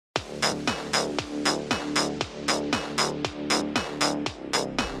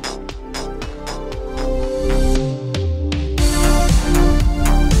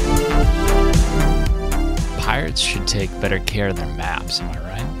better care of their maps, am I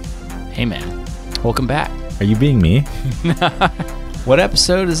right? Hey man, welcome back. Are you being me? What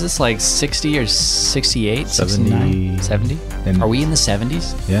episode is this, like 60 or 68? 70. 70? Are we in the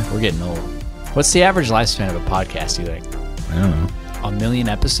 70s? Yeah. We're getting old. What's the average lifespan of a podcast, do you think? I don't know. A million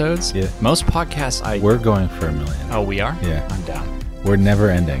episodes? Yeah. Most podcasts We're going for a million. Oh, we are? Yeah. I'm down. We're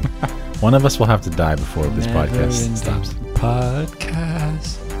never ending. One of us will have to die before this podcast stops.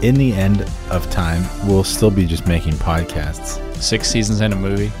 Podcast. In the end of time, we'll still be just making podcasts. 6 seasons and a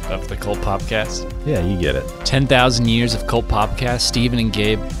movie of the Cult Popcast. Yeah, you get it. 10,000 years of Cult Popcast, Steven and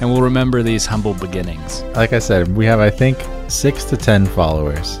Gabe, and we'll remember these humble beginnings. Like I said, we have, I think, 6 to 10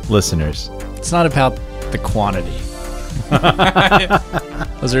 followers, listeners. It's not about the quantity.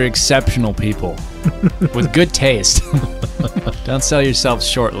 Those are exceptional people with good taste. Don't sell yourselves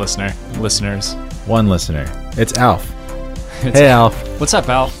short, listeners. One listener. It's Alf. Hey, Alf. What's up,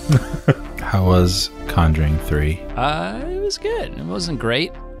 Alf? How was Conjuring 3? It was good. It wasn't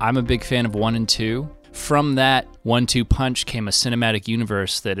great. I'm a big fan of 1 and 2. From that 1-2 punch came a cinematic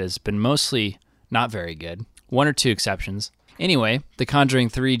universe that has been mostly not very good. 1 or 2 exceptions. Anyway, The Conjuring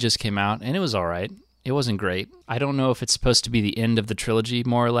 3 just came out, and it was all right. It wasn't great. I don't know if it's supposed to be the end of the trilogy,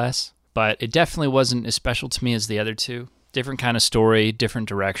 more or less, but it definitely wasn't as special to me as the other two. Different kind of story, different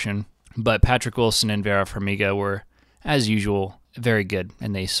direction, but Patrick Wilson and Vera Farmiga were, as usual, very good,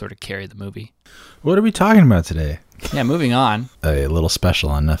 and they sort of carried the movie. What are we talking about today? Yeah, moving on. A little special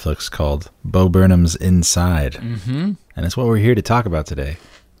on Netflix called Bo Burnham's Inside. Mm-hmm. And it's what we're here to talk about today.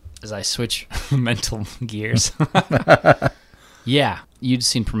 As I switch mental gears. Yeah, you'd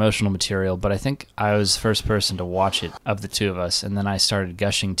seen promotional material, but I think I was the first person to watch it of the two of us, and then I started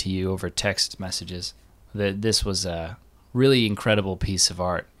gushing to you over text messages that this was a really incredible piece of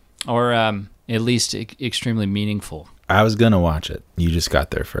art, or at least extremely meaningful. I was going to watch it. You just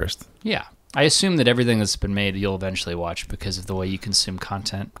got there first. Yeah. I assume that everything that's been made you'll eventually watch because of the way you consume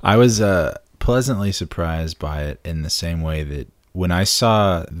content. I was pleasantly surprised by it in the same way that when I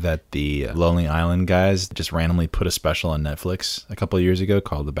saw that the Lonely Island guys just randomly put a special on Netflix a couple of years ago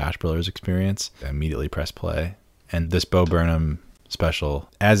called The Bash Brothers Experience, I immediately pressed play. And this Bo Burnham special,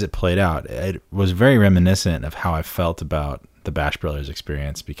 as it played out, it was very reminiscent of how I felt about the Bash Brothers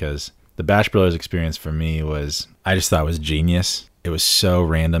Experience, because the Bash Brothers Experience for me was, I just thought it was genius. It was so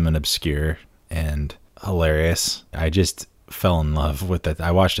random and obscure and hilarious. I just fell in love with it.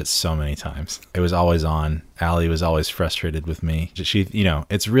 I watched it so many times. It was always on. Allie was always frustrated with me. She,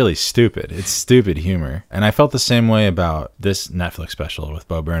 it's really stupid. It's stupid humor. And I felt the same way about this Netflix special with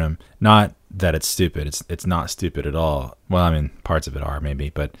Bo Burnham. Not that it's stupid. It's not stupid at all. Well, I mean, parts of it are maybe,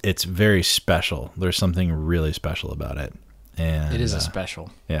 but it's very special. There's something really special about it. And it is a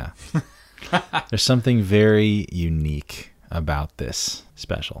special. Yeah. There's something very unique about this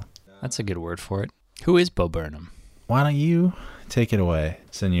special. That's a good word for it. Who is Bo Burnham? Why don't you take it away,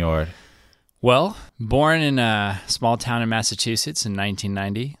 senor? Well, born in a small town in Massachusetts in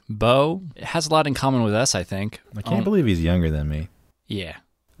 1990, Bo has a lot in common with us, I think. I can't believe he's younger than me. Yeah.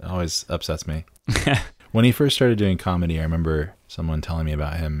 It always upsets me. When he first started doing comedy, I remember someone telling me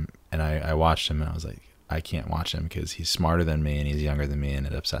about him, and I watched him, and I was like, I can't watch him because he's smarter than me, and he's younger than me, and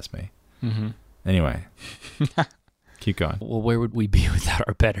it upsets me. Mm-hmm. Anyway. Keep going. Well, where would we be without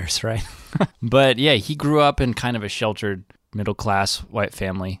our betters, right? But yeah, he grew up in kind of a sheltered middle-class white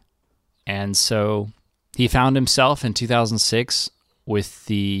family. And so he found himself in 2006 with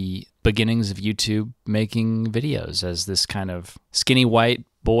the beginnings of YouTube making videos as this kind of skinny white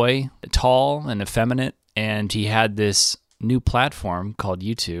boy, tall and effeminate. And he had this new platform called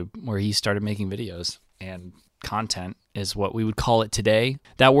YouTube where he started making videos, and content is what we would call it today.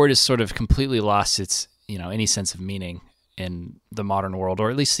 That word has sort of completely lost its any sense of meaning in the modern world,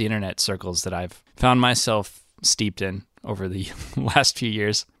 or at least the internet circles that I've found myself steeped in over the last few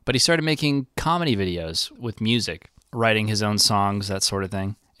years. But he started making comedy videos with music, writing his own songs, that sort of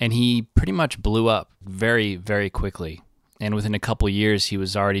thing. And he pretty much blew up very, very quickly. And within a couple years, he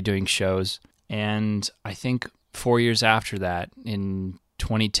was already doing shows. And I think 4 years after that, in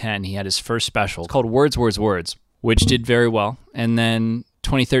 2010, he had his first special called Words, Words, Words, which did very well. And then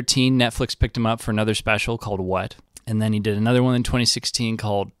 2013, Netflix picked him up for another special called What? And then he did another one in 2016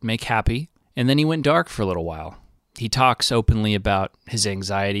 called Make Happy. And then he went dark for a little while. He talks openly about his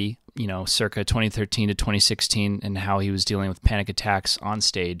anxiety, circa 2013 to 2016, and how he was dealing with panic attacks on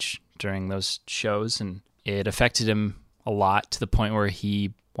stage during those shows. And it affected him a lot to the point where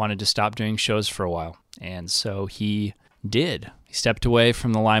he wanted to stop doing shows for a while. And so he did. He stepped away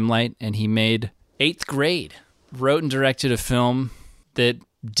from the limelight, and he made 8th Grade. Wrote and directed a film that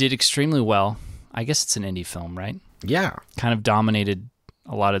did extremely well. I guess it's an indie film, right? Yeah. Kind of dominated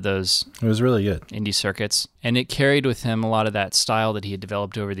a lot of those It was really good. indie circuits. And it carried with him a lot of that style that he had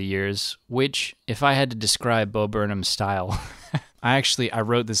developed over the years, which, if I had to describe Bo Burnham's style, I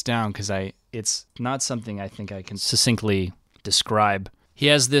wrote this down because it's not something I think I can succinctly describe. He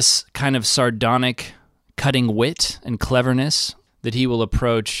has this kind of sardonic, cutting wit and cleverness that he will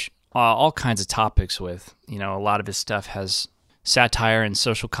approach all kinds of topics with. You know, a lot of his stuff has satire and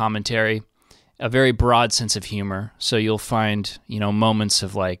social commentary, a very broad sense of humor. So you'll find, you know, moments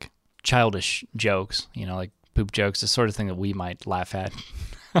of like childish jokes, you know, like poop jokes, the sort of thing that we might laugh at.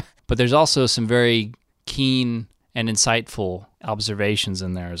 But there's also some very keen and insightful observations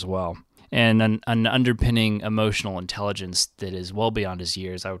in there as well. And an underpinning emotional intelligence that is well beyond his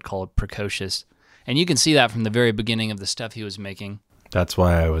years. I would call it precocious. And you can see that from the very beginning of the stuff he was making. That's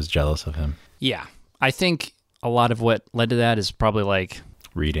why I was jealous of him. Yeah. I think a lot of what led to that is probably like...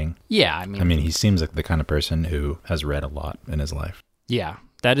 Reading. Yeah, I mean, he seems like the kind of person who has read a lot in his life. Yeah,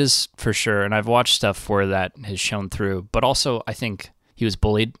 that is for sure. And I've watched stuff where that has shown through. But also, I think he was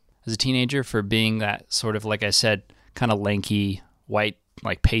bullied as a teenager for being that sort of, like I said, kind of lanky, white,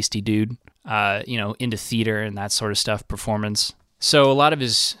 like pasty dude, you know, into theater and that sort of stuff, performance. So a lot of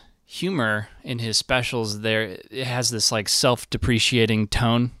his humor in his specials there, it has this like self-depreciating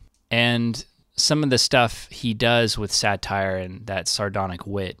tone. And some of the stuff he does with satire and that sardonic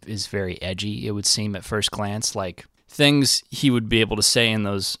wit is very edgy, it would seem at first glance, like things he would be able to say in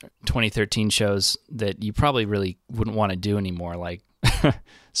those 2013 shows that you probably really wouldn't want to do anymore, like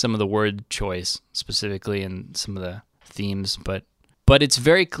some of the word choice specifically and some of the themes. But it's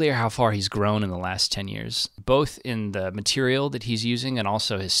very clear how far he's grown in the last 10 years, both in the material that he's using and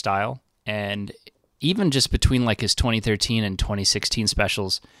also his style. And even just between like his 2013 and 2016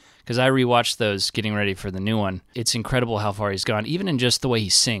 specials, because I rewatched those getting ready for the new one, it's incredible how far he's gone, even in just the way he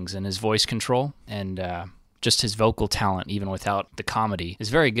sings and his voice control and just his vocal talent, even without the comedy, is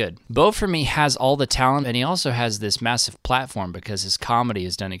very good. Bo, for me, has all the talent, and he also has this massive platform because his comedy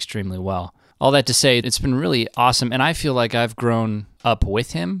is done extremely well. All that to say, it's been really awesome, and I feel like I've grown up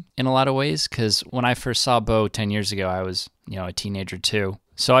with him in a lot of ways, because when I first saw Bo 10 years ago, I was, you know, a teenager too.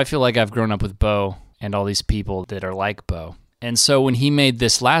 So I feel like I've grown up with Bo and all these people that are like Bo. And so when he made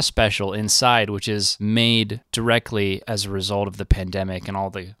this last special, Inside, which is made directly as a result of the pandemic and all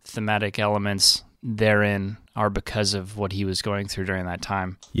the thematic elements therein are because of what he was going through during that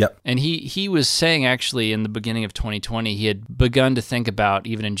time. Yep. And he was saying actually in the beginning of 2020, he had begun to think about,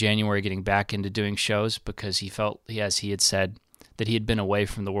 even in January, getting back into doing shows because he felt, as he had said, that he had been away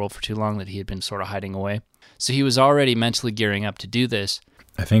from the world for too long, that he had been sort of hiding away. So he was already mentally gearing up to do this.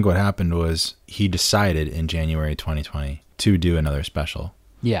 I think what happened was he decided in January 2020 to do another special.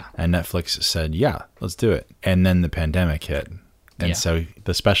 Yeah. And Netflix said, yeah, let's do it. And then the pandemic hit. And so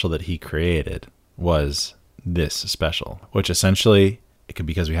the special that he created was this special, which essentially,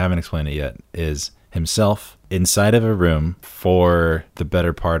 because we haven't explained it yet, is himself inside of a room for the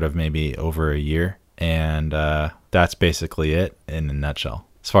better part of maybe over a year. And that's basically it in a nutshell,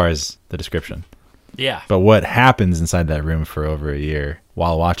 as far as the description. Yeah. But what happens inside that room for over a year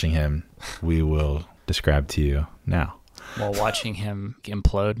while watching him, we will describe to you now. While watching him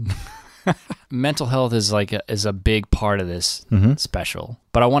implode. Mental health is is a big part of this special.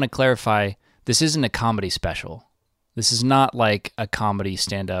 But I want to clarify, this isn't a comedy special. This is not like a comedy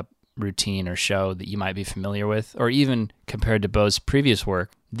stand-up routine or show that you might be familiar with, or even compared to Bo's previous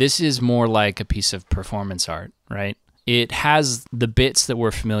work. This is more like a piece of performance art, right? It has the bits that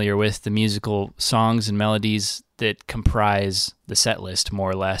we're familiar with, the musical songs and melodies that comprise the set list, more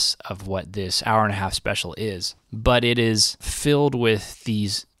or less, of what this hour-and-a-half special is. But it is filled with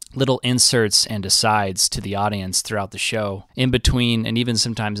these little inserts and asides to the audience throughout the show, in between and even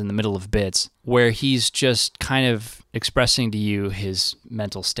sometimes in the middle of bits, where he's just kind of expressing to you his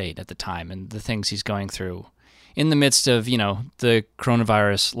mental state at the time and the things he's going through in the midst of, you know, the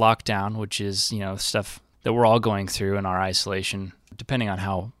coronavirus lockdown, which is, you know, stuff that we're all going through in our isolation, depending on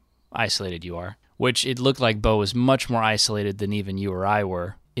how isolated you are, which it looked like Bo was much more isolated than even you or I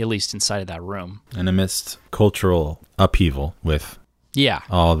were, at least inside of that room. And amidst cultural upheaval with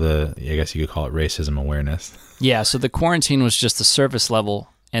all the, I guess you could call it racism awareness. Yeah, so the quarantine was just the surface level,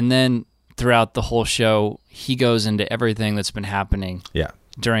 and then throughout the whole show, he goes into everything that's been happening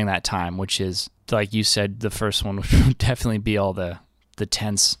during that time, which is, like you said, the first one would definitely be all the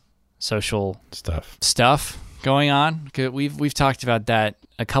tense social stuff going on. We've talked about that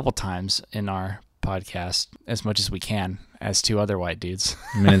a couple times in our podcast, as much as we can, as two other white dudes.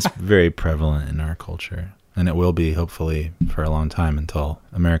 I mean, it's very prevalent in our culture. And it will be, hopefully, for a long time until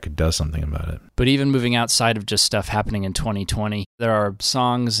America does something about it. But even moving outside of just stuff happening in 2020, there are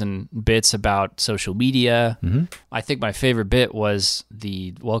songs and bits about social media. Mm-hmm. I think my favorite bit was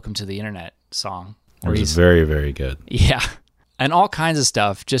the Welcome to the Internet song. It was very, very good. Yeah. And all kinds of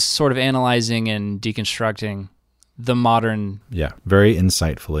stuff, just sort of analyzing and deconstructing the modern very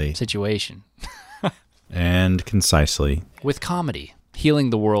insightfully. Situation. And concisely. With comedy. Healing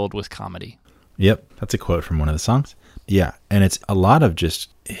the world with comedy. Yep, that's a quote from one of the songs. Yeah, and it's a lot of just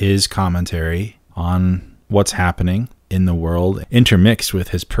his commentary on what's happening in the world, intermixed with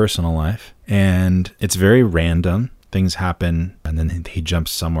his personal life. And it's very random. Things happen, and then he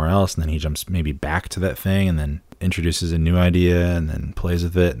jumps somewhere else, and then he jumps maybe back to that thing, and then introduces a new idea, and then plays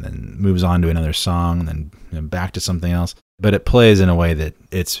with it, and then moves on to another song, and then back to something else. But it plays in a way that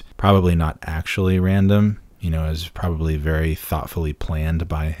it's probably not actually random. Is probably very thoughtfully planned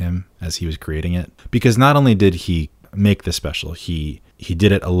by him as he was creating it. Because not only did he make the special, he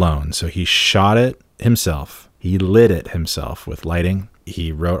did it alone. So he shot it himself. He lit it himself with lighting.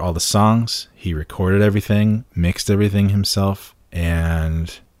 He wrote all the songs. He recorded everything, mixed everything himself,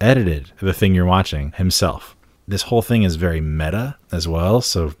 and edited the thing you're watching himself. This whole thing is very meta as well.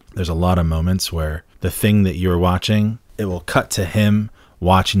 So there's a lot of moments where the thing that you're watching, it will cut to him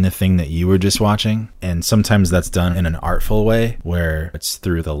watching the thing that you were just watching. And sometimes that's done in an artful way where it's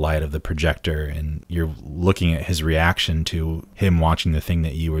through the light of the projector and you're looking at his reaction to him watching the thing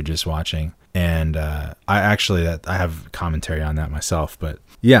that you were just watching. And I have commentary on that myself, but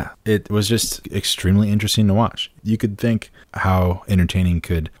yeah, it was just extremely interesting to watch. You could think how entertaining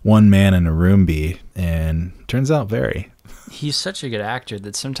could one man in a room be, and turns out very. He's such a good actor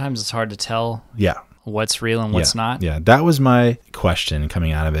that sometimes it's hard to tell. Yeah. What's real and what's not. Yeah, that was my question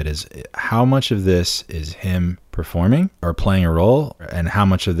coming out of it, is how much of this is him performing or playing a role, and how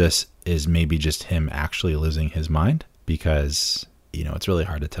much of this is maybe just him actually losing his mind? Because, it's really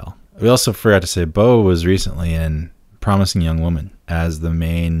hard to tell. We also forgot to say Bo was recently in Promising Young Woman as the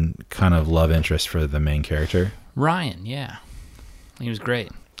main kind of love interest for the main character. Ryan, yeah. He was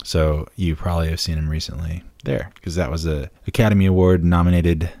great. So you probably have seen him recently there, because that was a Academy Award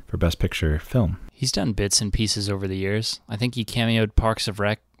nominated for Best Picture film. He's done bits and pieces over the years. I think he cameoed Parks and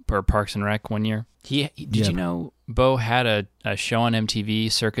Rec one year. Did you know Bo had a show on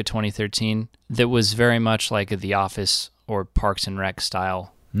MTV circa 2013 that was very much like The Office or Parks and Rec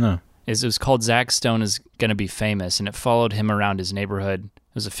style? No. It was called Zach Stone is Gonna Be Famous, and it followed him around his neighborhood.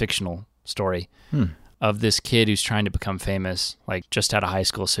 It was a fictional story of this kid who's trying to become famous, like just out of high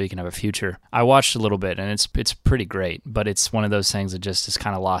school so he can have a future. I watched a little bit, and it's pretty great, but it's one of those things that just is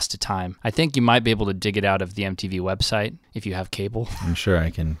kind of lost to time. I think you might be able to dig it out of the MTV website if you have cable. I'm sure I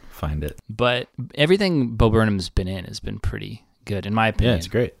can find it. But everything Bo Burnham's been in has been pretty good, in my opinion. Yeah, it's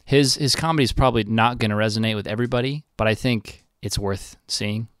great. His comedy is probably not going to resonate with everybody, but I think it's worth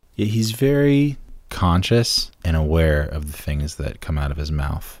seeing. Yeah, he's very conscious and aware of the things that come out of his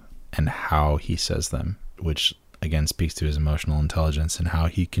mouth and how he says them, which again speaks to his emotional intelligence and how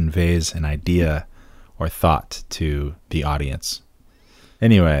he conveys an idea or thought to the audience.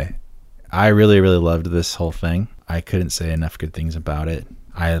 Anyway, I really, really loved this whole thing. I couldn't say enough good things about it.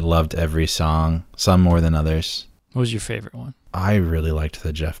 I loved every song, some more than others. What was your favorite one? I really liked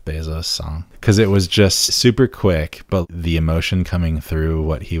the Jeff Bezos song because it was just super quick, but the emotion coming through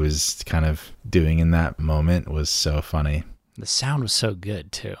what he was kind of doing in that moment was so funny. The sound was so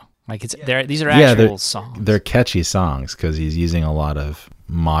good too. Like these are actual songs. They're catchy songs because he's using a lot of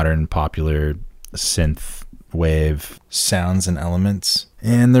modern popular synth wave sounds and elements,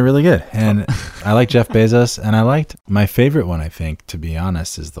 and they're really good. And I like Jeff Bezos, and I liked my favorite one, I think, to be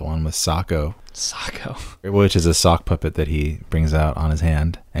honest, is the one with Sacco, which is a sock puppet that he brings out on his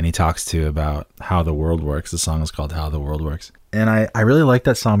hand, and he talks to about how the world works. The song is called How the World Works, and I really like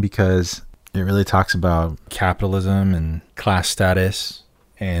that song because it really talks about capitalism and class status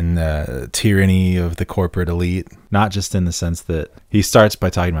and the tyranny of the corporate elite, not just in the sense that he starts by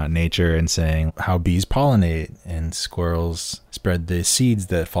talking about nature and saying how bees pollinate and squirrels spread the seeds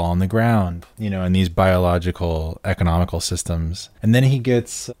that fall on the ground, and these biological economical systems. And then he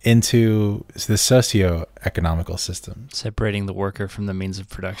gets into the socio-economical system. Separating the worker from the means of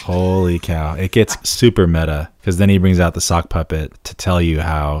production. Holy cow. It gets super meta because then he brings out the sock puppet to tell you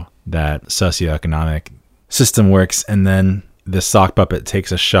how that socioeconomic system works, and then the sock puppet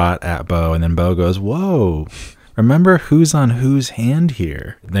takes a shot at Bo, and then Bo goes, "Whoa, remember who's on whose hand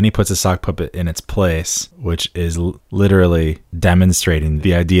here?" Then he puts a sock puppet in its place, which is literally demonstrating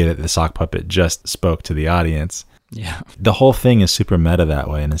the idea that the sock puppet just spoke to the audience. Yeah. The whole thing is super meta that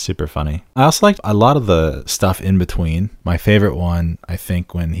way, and it's super funny. I also liked a lot of the stuff in between. My favorite one, I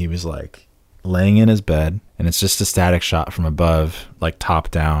think, when he was like, laying in his bed, and it's just a static shot from above, like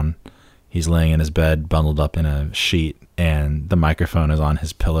top down. He's laying in his bed, bundled up in a sheet, and the microphone is on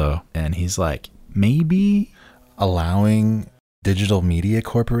his pillow. And he's like, maybe allowing digital media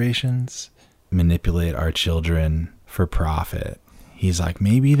corporations manipulate our children for profit. He's like,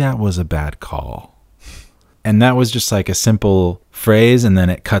 maybe that was a bad call. And that was just like a simple phrase, and then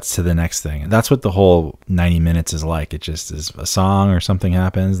it cuts to the next thing. And that's what the whole 90 minutes is like. It just is a song or something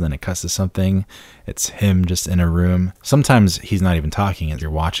happens, then it cuts to something. It's him just in a room. Sometimes he's not even talking. You're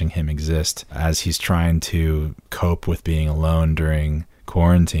watching him exist as he's trying to cope with being alone during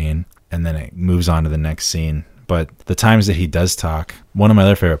quarantine. And then it moves on to the next scene. But the times that he does talk, one of my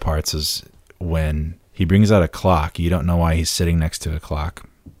other favorite parts is when he brings out a clock. You don't know why he's sitting next to a clock.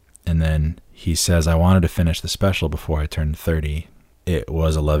 And then he says, I wanted to finish the special before I turned 30. It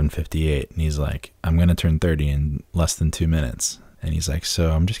was 11:58. And he's like, I'm going to turn 30 in less than 2 minutes. And he's like,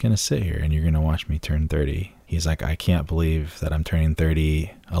 so I'm just going to sit here and you're going to watch me turn 30. He's like, I can't believe that I'm turning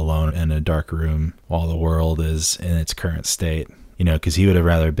 30 alone in a dark room while the world is in its current state. You know, because he would have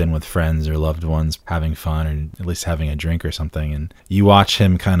rather been with friends or loved ones having fun, or at least having a drink or something. And you watch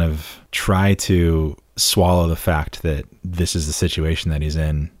him kind of try to swallow the fact that this is the situation that he's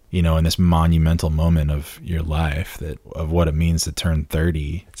in, you know, in this monumental moment of your life, that of what it means to turn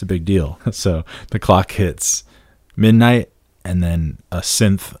 30. It's a big deal. So the clock hits midnight, and then a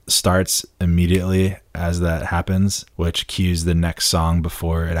synth starts immediately as that happens, which cues the next song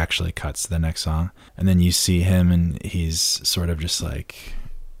before it actually cuts to the next song. And then you see him, and he's sort of just like,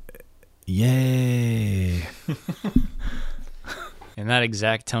 yay. In that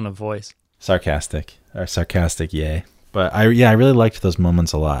exact tone of voice. Sarcastic yay. But I really liked those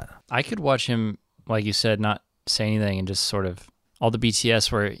moments a lot. I could watch him, like you said, not say anything and just sort of all the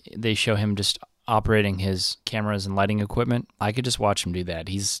BTS where they show him just operating his cameras and lighting equipment. I could just watch him do that.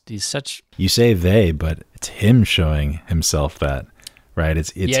 He's such. You say they, but it's him showing himself that, right?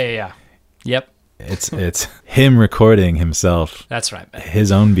 It's yeah. Yep. It's him recording himself. That's right, man.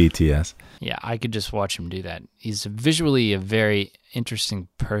 His own BTS. Yeah, I could just watch him do that. He's visually a very interesting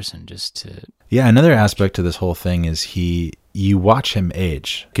person just to... Yeah, another aspect to this whole thing is you watch him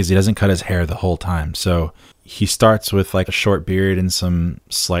age, because he doesn't cut his hair the whole time. So he starts with like a short beard and some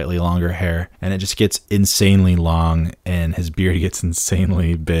slightly longer hair, and it just gets insanely long, and his beard gets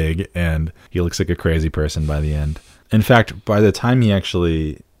insanely big, and he looks like a crazy person by the end. In fact, by the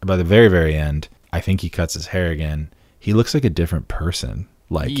very, very end, I think he cuts his hair again. He looks like a different person.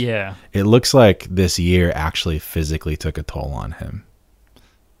 Like, yeah, it looks like this year actually physically took a toll on him.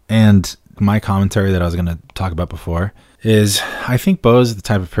 And my commentary that I was going to talk about before is, I think Bo is the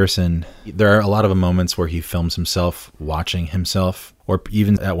type of person, there are a lot of moments where he films himself watching himself, or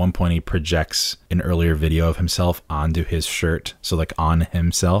even at one point he projects an earlier video of himself onto his shirt. So like on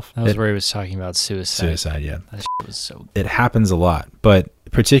himself. That was where he was talking about suicide. Suicide, yeah. That shit was so good. It happens a lot, but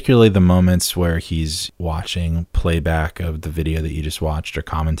particularly the moments where he's watching playback of the video that you just watched, or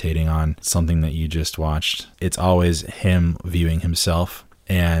commentating on something that you just watched. It's always him viewing himself.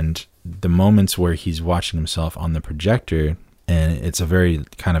 And the moments where he's watching himself on the projector, and it's a very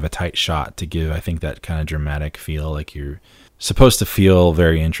kind of a tight shot to give, I think, that kind of dramatic feel, like you're supposed to feel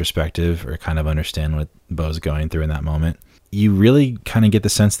very introspective or kind of understand what Bo's going through in that moment. You really kind of get the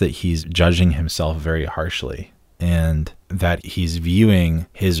sense that he's judging himself very harshly, and that he's viewing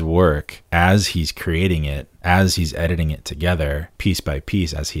his work as he's creating it, as he's editing it together, piece by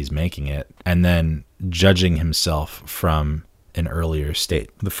piece, as he's making it, and then judging himself from an earlier state.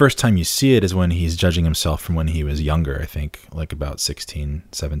 The first time you see it is when he's judging himself from when he was younger, I think, like about 16,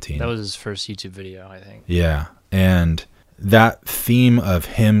 17. That was his first YouTube video, I think. Yeah. And that theme of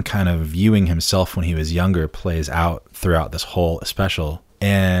him kind of viewing himself when he was younger plays out throughout this whole special.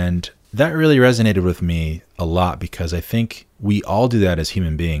 And that really resonated with me a lot, because I think we all do that as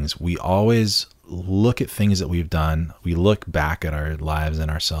human beings. We always look at things that we've done. We look back at our lives and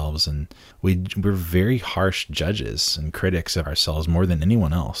ourselves, and we're very harsh judges and critics of ourselves more than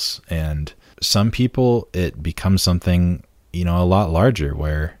anyone else. And some people, it becomes something, a lot larger,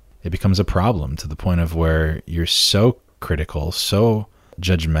 where it becomes a problem to the point of where you're so critical, so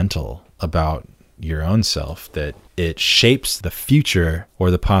judgmental about your own self that it shapes the future or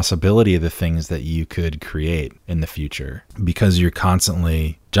the possibility of the things that you could create in the future, because you're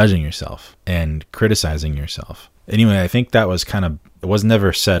constantly judging yourself and criticizing yourself. Anyway, I think that was it was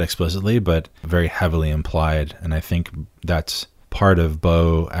never said explicitly, but very heavily implied. And I think that's part of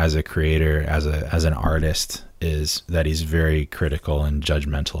Bo as a creator, as an artist, is that he's very critical and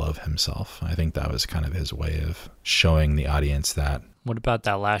judgmental of himself. I think that was kind of his way of showing the audience that. What about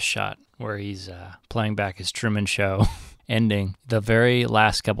that last shot where he's playing back his Truman Show ending, the very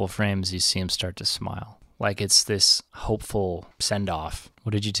last couple frames, you see him start to smile. Like it's this hopeful send-off.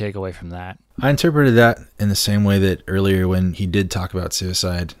 What did you take away from that? I interpreted that in the same way that earlier when he did talk about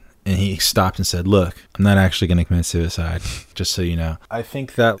suicide and he stopped and said, look, I'm not actually going to commit suicide, just so you know. I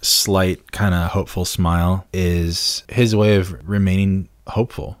think that slight kind of hopeful smile is his way of remaining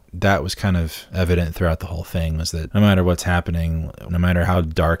hopeful. That was kind of evident throughout the whole thing, was that no matter what's happening, no matter how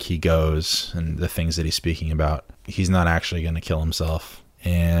dark he goes and the things that he's speaking about, he's not actually going to kill himself.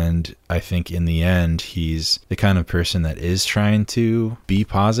 And I think in the end, he's the kind of person that is trying to be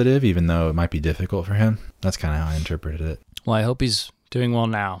positive, even though it might be difficult for him. That's kind of how I interpreted it. Well, I hope he's doing well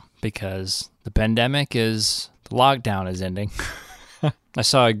now, because the lockdown is ending. I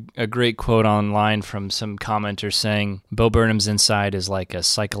saw a great quote online from some commenter saying, Bo Burnham's inside is like a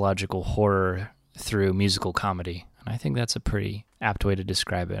psychological horror through musical comedy. And I think that's a pretty apt way to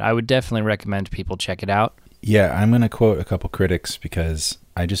describe it. I would definitely recommend people check it out. Yeah, I'm going to quote a couple critics because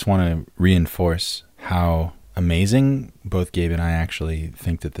I just want to reinforce how amazing both Gabe and I actually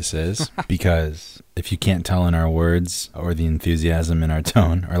think that this is. Because if you can't tell in our words or the enthusiasm in our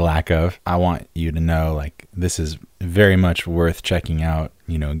tone or lack of, I want you to know, like, this is very much worth checking out.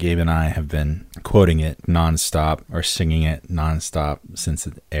 You know, Gabe and I have been quoting it nonstop or singing it nonstop since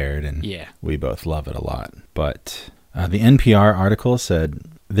it aired, and we both love it a lot. But the NPR article said,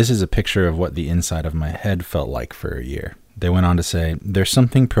 "This is a picture of what the inside of my head felt like for a year." They went on to say, "There's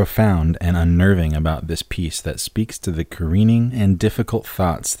something profound and unnerving about this piece that speaks to the careening and difficult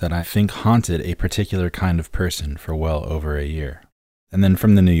thoughts that I think haunted a particular kind of person for well over a year." And then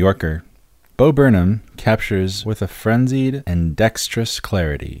from the New Yorker, Bo Burnham captures with a frenzied and dexterous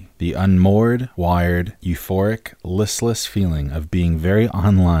clarity the unmoored, wired, euphoric, listless feeling of being very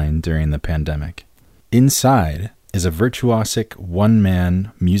online during the pandemic. Inside is a virtuosic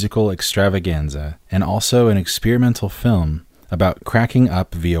one-man musical extravaganza and also an experimental film about cracking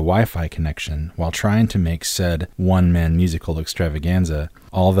up via Wi-Fi connection while trying to make said one-man musical extravaganza,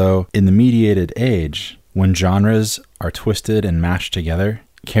 although in the mediated age, when genres are twisted and mashed together,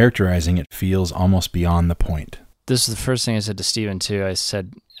 characterizing it feels almost beyond the point. This is the first thing I said to Steven, too. I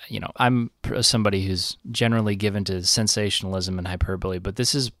said, you know, I'm somebody who's generally given to sensationalism and hyperbole, but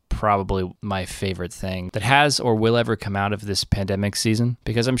this is probably my favorite thing that has or will ever come out of this pandemic season,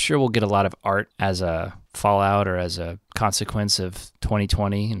 because I'm sure we'll get a lot of art as a fallout or as a consequence of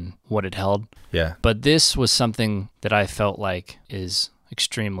 2020 and what it held. Yeah. But this was something that I felt like is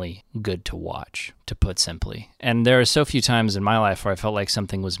extremely good to watch, to put simply. And there are so few times in my life where I felt like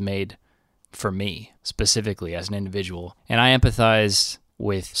something was made for me, specifically as an individual. And I empathized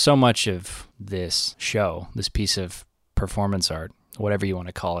with so much of this show, this piece of performance art, whatever you want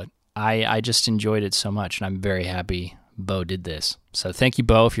to call it. I just enjoyed it so much, and I'm very happy Bo did this. So thank you,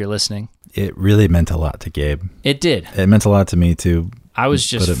 Bo, if you're listening. It really meant a lot to Gabe. It did. It meant a lot to me, too. I was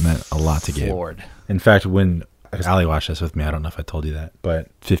just But it meant a lot to floored. Gabe. In fact, when Allie watched this with me, I don't know if I told you that, but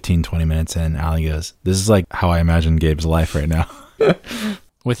 15, 20 minutes in, Allie goes, "This is like how I imagine Gabe's life right now."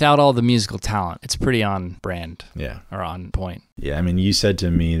 Without all the musical talent, it's pretty on brand. Yeah. Or on point. Yeah, I mean, you said to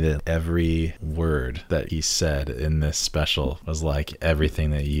me that every word that he said in this special was like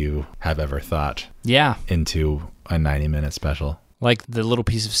everything that you have ever thought into a 90-minute special. Like the little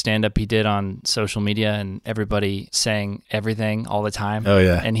piece of stand-up he did on social media and everybody saying everything all the time. Oh,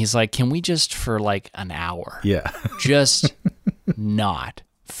 yeah. And he's like, can we just for like an hour just not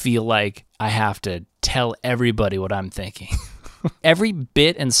feel like I have to tell everybody what I'm thinking? Every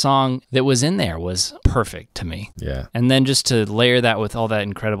bit and song that was in there was perfect to me. Yeah. And then just to layer that with all that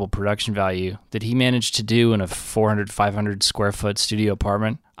incredible production value that he managed to do in a 400, 500 square foot studio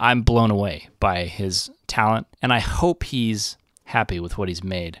apartment, I'm blown away by his talent. And I hope he's happy with what he's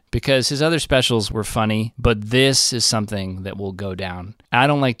made, because his other specials were funny, but this is something that will go down. I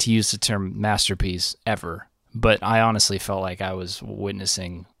don't like to use the term masterpiece ever, but I honestly felt like I was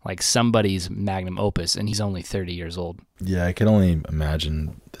witnessing like somebody's magnum opus, and he's only 30 years old. Yeah, I can only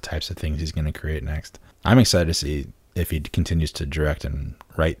imagine the types of things he's going to create next. I'm excited to see if he continues to direct and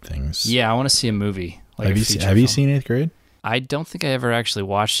write things. Yeah, I want to see a movie. Like have you seen 8th Grade? I don't think I ever actually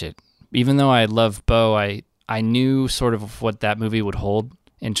watched it. Even though I love Bo, I knew sort of what that movie would hold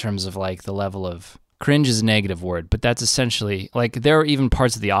in terms of like the level of cringe is a negative word, but that's essentially like there are even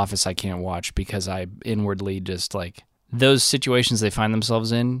parts of The Office I can't watch because I inwardly just like those situations they find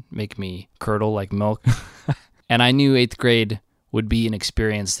themselves in make me curdle like milk. And I knew 8th Grade would be an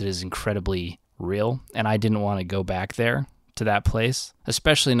experience that is incredibly real, and I didn't want to go back there to that place,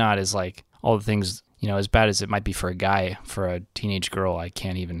 especially not as like all the things, you know, as bad as it might be for a guy, for a teenage girl, I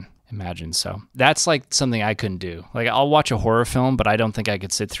can't even imagine. So that's like something I couldn't do. Like I'll watch a horror film, but I don't think I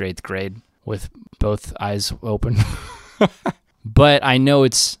could sit through 8th Grade with both eyes open. But I know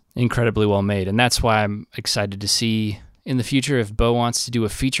it's incredibly well made, and that's why I'm excited to see in the future if Bo wants to do a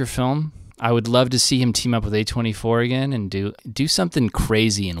feature film. I would love to see him team up with A24 again and do something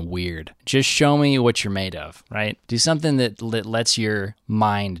crazy and weird. Just show me what you're made of, right? Do something that lets your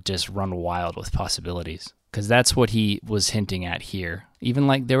mind just run wild with possibilities. Because that's what he was hinting at here. Even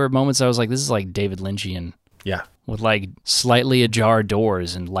like there were moments I was like, this is like David Lynchian. Yeah. With like slightly ajar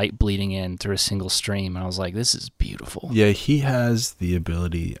doors and light bleeding in through a single stream. And I was like, this is beautiful. Yeah, he has the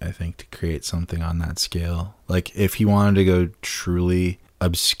ability, I think, to create something on that scale. Like if he wanted to go truly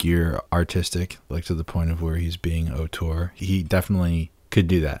obscure artistic, like to the point of where he's being auteur, he definitely could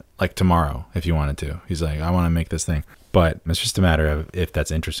do that. Like tomorrow, if he wanted to. He's like, I want to make this thing. But it's just a matter of if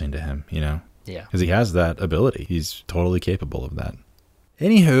that's interesting to him, you know? Yeah. Because he has that ability. He's totally capable of that.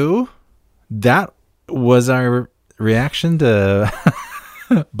 Anywho, that was our reaction to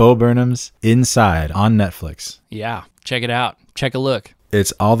Bo Burnham's Inside on Netflix. Yeah. Check it out. Check a look.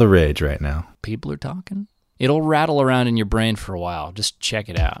 It's all the rage right now. People are talking. It'll rattle around in your brain for a while. Just check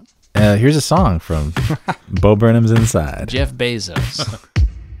it out. Here's a song from Bo Burnham's Inside. Jeff Bezos.